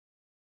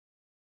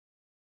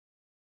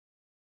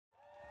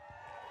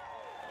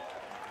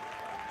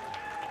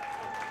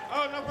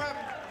Oh, no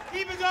problem.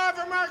 Keep it going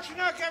for Mark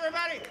Chinook,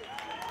 everybody.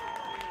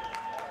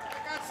 I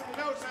got some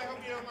notes. I hope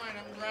you don't mind.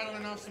 I'm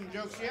rattling off some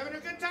jokes. You having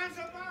a good time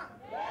so far?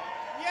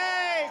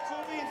 Yay,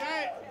 cool beans.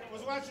 I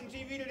was watching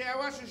TV today. I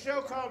watched a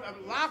show called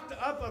Locked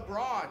Up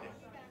Abroad.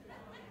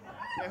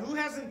 Yeah, who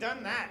hasn't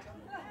done that?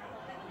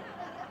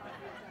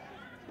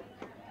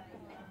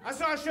 I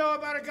saw a show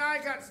about a guy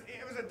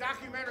it was a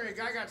documentary, a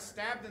guy got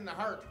stabbed in the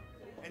heart,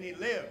 and he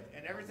lived,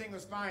 and everything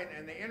was fine,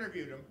 and they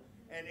interviewed him,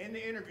 and in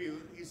the interview,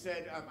 he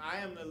said, I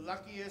am the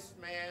luckiest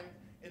man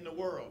in the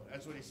world.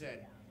 That's what he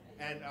said.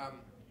 And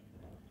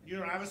you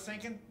know what I was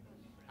thinking?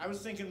 I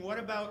was thinking, what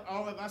about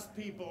all of us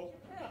people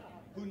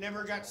who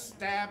never got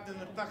stabbed in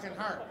the fucking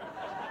heart?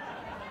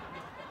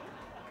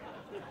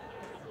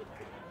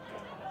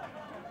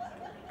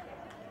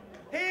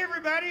 Hey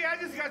everybody, I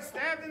just got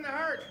stabbed in the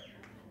heart.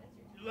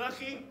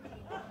 Lucky.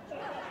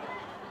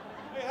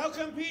 Hey, how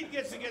come Pete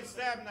gets to get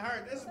stabbed in the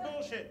heart? This is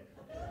bullshit.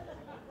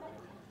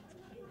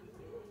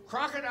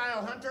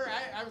 Crocodile Hunter,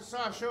 I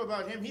saw a show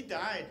about him. He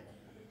died.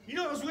 You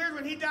know, it was weird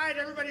when he died,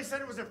 everybody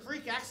said it was a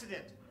freak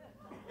accident.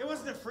 It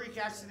wasn't a freak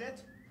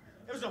accident.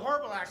 It was a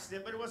horrible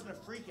accident, but it wasn't a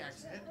freak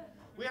accident.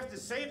 We have to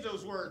save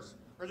those words,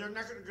 or they're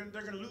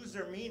going to lose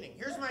their meaning.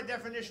 Here's my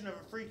definition of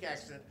a freak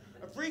accident.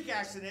 A freak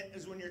accident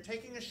is when you're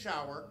taking a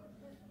shower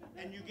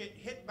and you get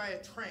hit by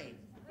a train.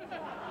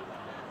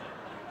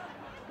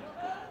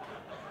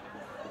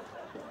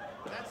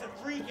 That's a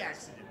freak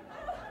accident.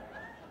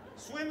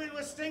 Swimming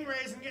with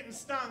stingrays and getting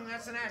stung,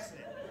 that's an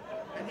accident.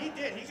 And he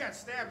did. He got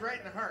stabbed right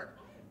in the heart.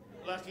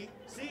 Lucky.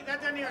 See,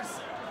 that doesn't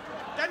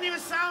even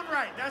sound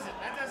right, does it?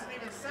 That doesn't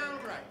even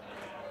sound right.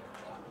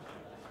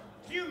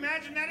 Can you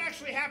imagine that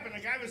actually happened?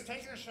 A guy was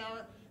taking a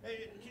shower.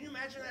 Can you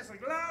imagine that? It's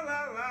like, la,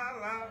 la, la,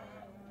 la.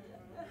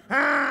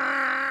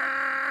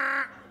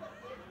 Ah!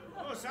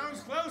 Oh,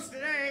 sounds close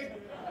today.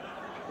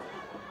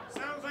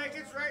 Sounds like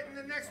it's right in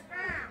the next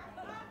bam.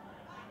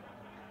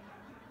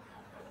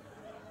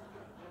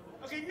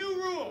 Okay, new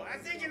rule. I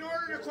think in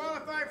order to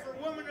qualify for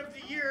Woman of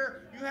the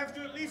Year, you have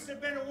to at least have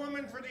been a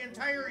woman for the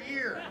entire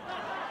year.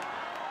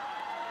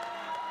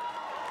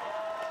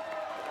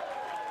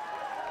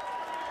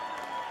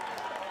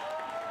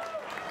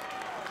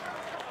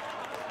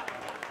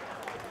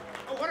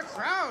 Oh, what a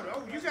crowd.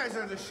 Oh, you guys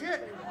are the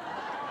shit.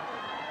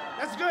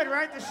 That's good,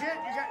 right? The shit?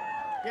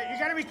 You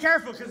got to be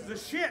careful because the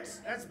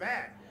shits, that's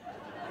bad.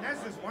 And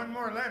that's just one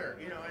more letter,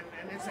 you know,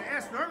 and it's an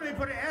S. Normally you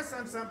put an S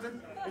on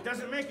something, it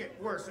doesn't make it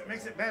worse, it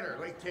makes it better,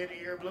 like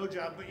titty or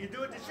blowjob, but you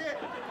do it to shit.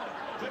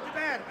 Good to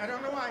bad. I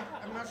don't know why.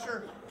 I'm not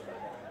sure.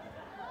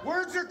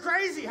 Words are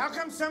crazy. How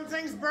come some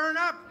things burn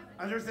up,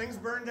 other things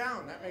burn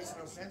down? That makes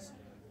no sense.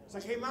 It's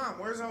like, hey mom,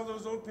 where's all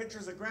those old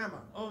pictures of grandma?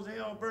 Oh, they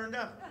all burned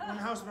up when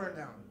the house burned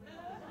down.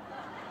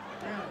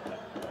 Yeah.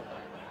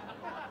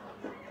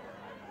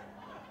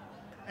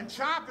 And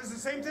chop is the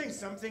same thing.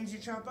 Some things you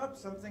chop up,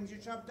 some things you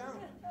chop down.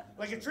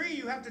 Like a tree,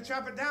 you have to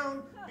chop it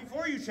down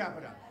before you chop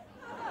it up.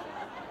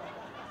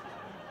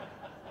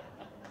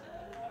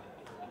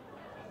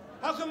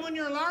 How come when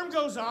your alarm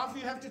goes off,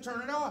 you have to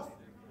turn it off?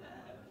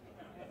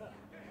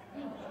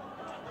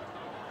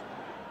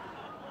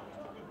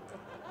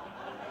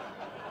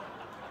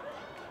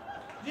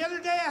 The other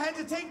day, I had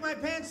to take my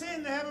pants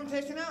in to have them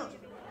taken out.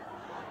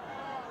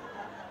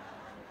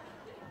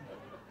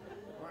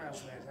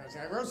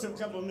 I wrote some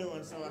couple new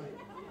ones. So,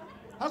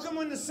 how come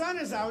when the sun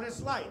is out,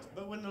 it's light,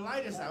 but when the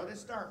light is out,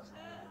 it's dark?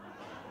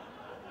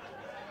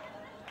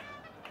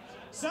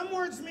 Some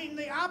words mean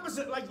the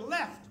opposite, like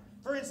left.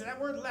 For instance,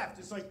 that word left,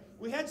 it's like,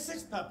 we had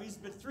 6 puppies,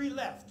 but 3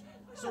 left.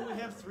 So we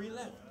have 3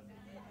 left.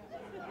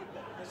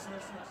 Makes no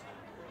sense.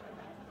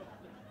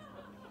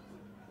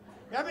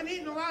 Yeah, I've been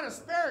eating a lot of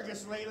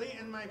asparagus lately,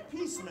 and my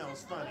pee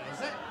smells funny.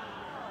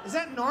 Is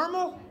that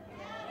normal?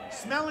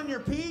 Smelling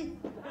your pee?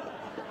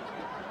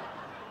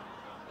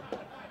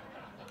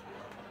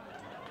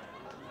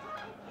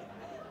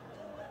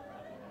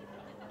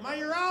 My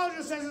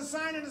urologist has a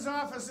sign in his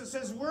office that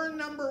says, we're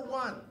number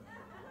 1.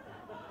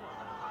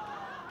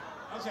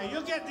 Okay,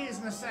 you'll get these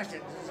in a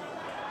second.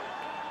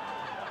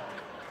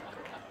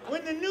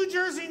 When the New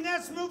Jersey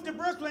Nets moved to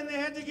Brooklyn, they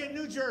had to get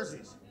new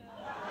jerseys.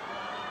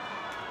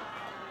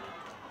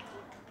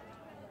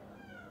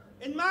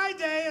 In my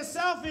day, a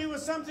selfie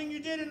was something you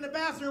did in the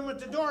bathroom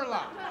with the door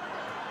locked.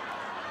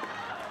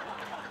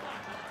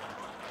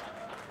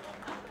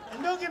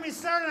 And don't get me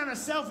started on a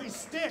selfie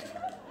stick.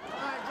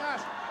 My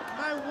gosh.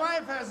 My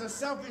wife has a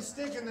selfie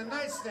stick in the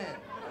nightstand.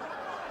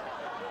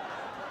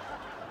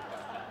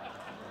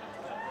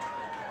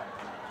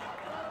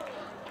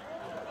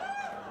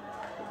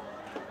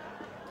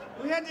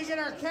 We had to get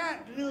our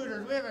cat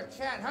neutered. We have a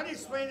cat. How do you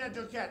explain that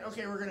to a cat?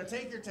 Okay, we're going to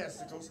take your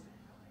testicles.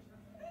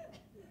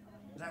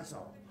 That's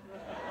all.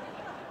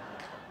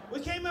 We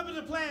came up with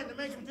a plan to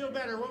make him feel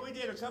better. What we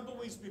did a couple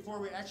weeks before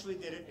we actually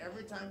did it,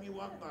 every time he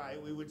walked by,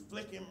 we would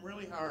flick him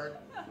really hard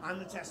on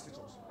the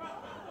testicles.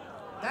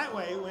 That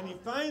way, when he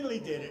finally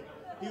did it,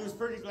 he was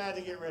pretty glad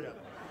to get rid of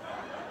it.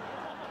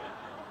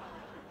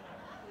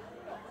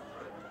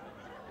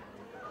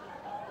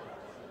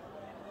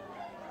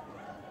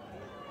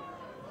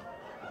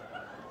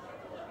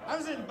 I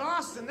was in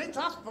Boston. They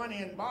talk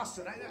funny in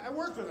Boston. I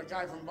worked with a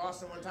guy from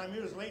Boston one time. He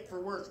was late for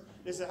work.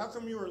 They said, how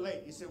come you were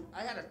late? He said,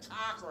 I had a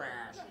cock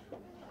rash.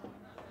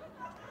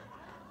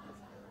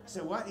 I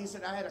said, what? He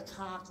said, I had a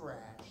cock rash.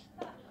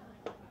 I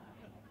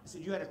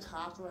said, you had a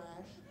cock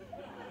rash?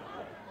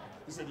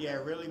 He said, yeah,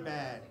 really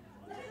bad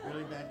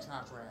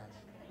cock rash.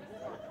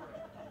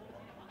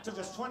 Took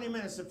us 20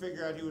 minutes to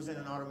figure out he was in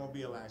an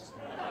automobile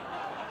accident.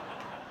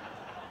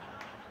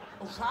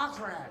 Oh, cock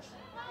rash.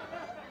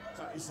 I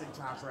thought you said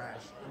cock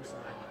rash. I'm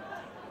sorry.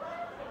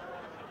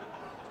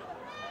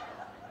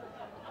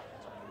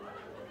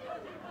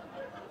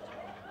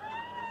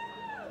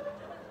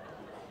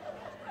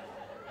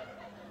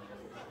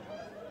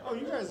 Oh,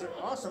 you guys are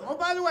awesome. Oh,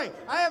 by the way,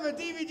 I have a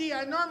DVD.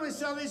 I normally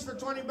sell these for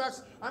 20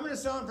 bucks. I'm going to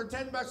sell them for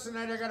 10 bucks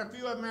tonight. I got a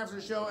few of them after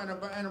the show, and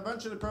a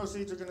bunch of the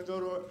proceeds are going to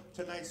go to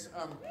tonight's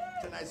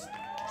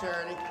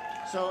charity.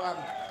 So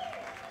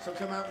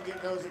come out and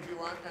get those if you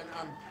want.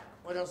 And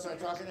what else am I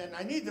talking? And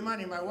I need the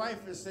money. My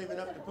wife is saving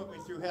up to put me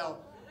through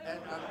hell.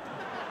 And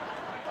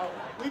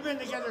we've been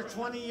together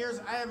 20 years.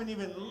 I haven't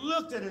even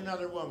looked at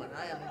another woman.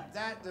 I am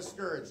that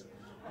discouraged.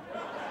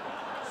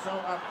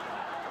 So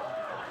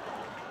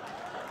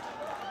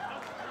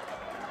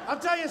I'll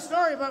tell you a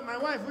story about my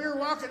wife. We were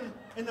walking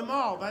in the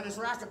mall by this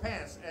rack of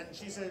pants, and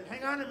she said,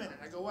 hang on a minute.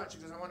 I go, what? She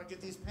goes, I want to get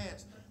these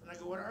pants. And I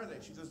go, what are they?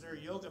 She goes, they're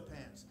yoga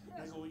pants.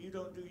 And I go, well, you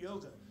don't do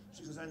yoga.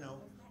 She goes, I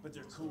know, but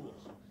they're cool.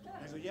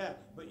 And I go, yeah,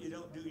 but you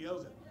don't do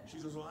yoga. She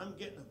goes, well, I'm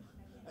getting them.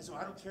 I said,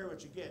 well, I don't care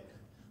what you get.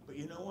 But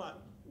you know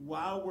what?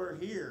 While we're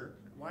here,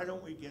 why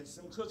don't we get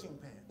some cooking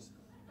pants?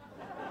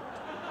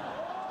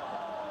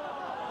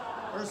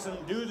 Or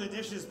some do the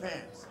dishes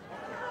pants.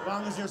 As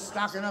long as you're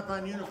stocking up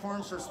on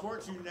uniforms for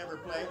sports you never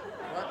play.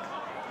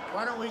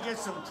 Why don't we get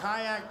some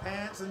kayak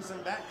pants and some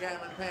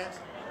backgammon pants?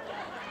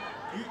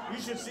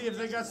 You should see if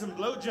they got some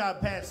blowjob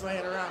pants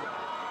laying around.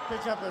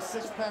 Pick up a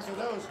 6-pack of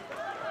those.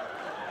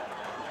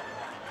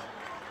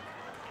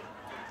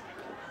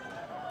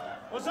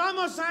 Well, it's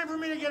almost time for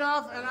me to get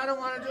off, and I don't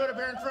want to do it up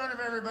here in front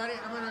of everybody.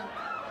 I'm gonna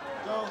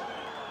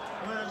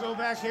go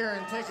back here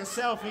and take a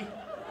selfie.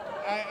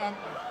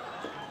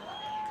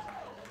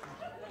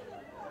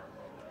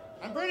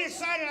 I'm pretty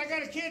excited. I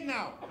got a kid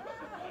now.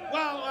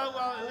 Well,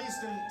 at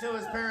least until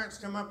his parents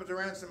come up with the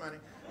ransom money.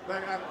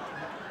 But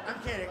I'm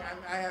kidding.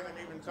 I haven't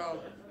even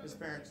called his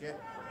parents yet.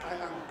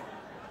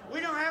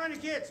 We don't have any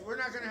kids. We're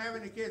not going to have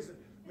any kids,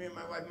 me and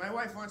my wife. My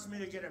wife wants me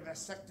to get a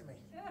vasectomy.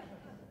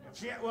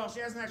 She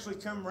hasn't actually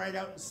come right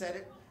out and said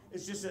it.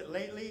 It's just that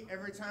lately,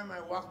 every time I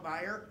walk by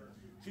her,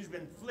 she's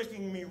been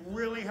flicking me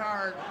really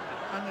hard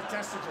on the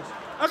testicles.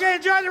 Okay,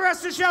 enjoy the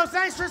rest of the show.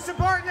 Thanks for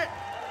supporting it.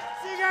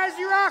 See you guys.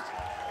 You rock.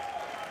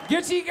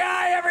 Geechy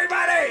guy,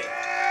 everybody!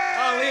 Yeah!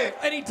 Oh,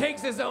 and he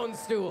takes his own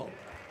stool.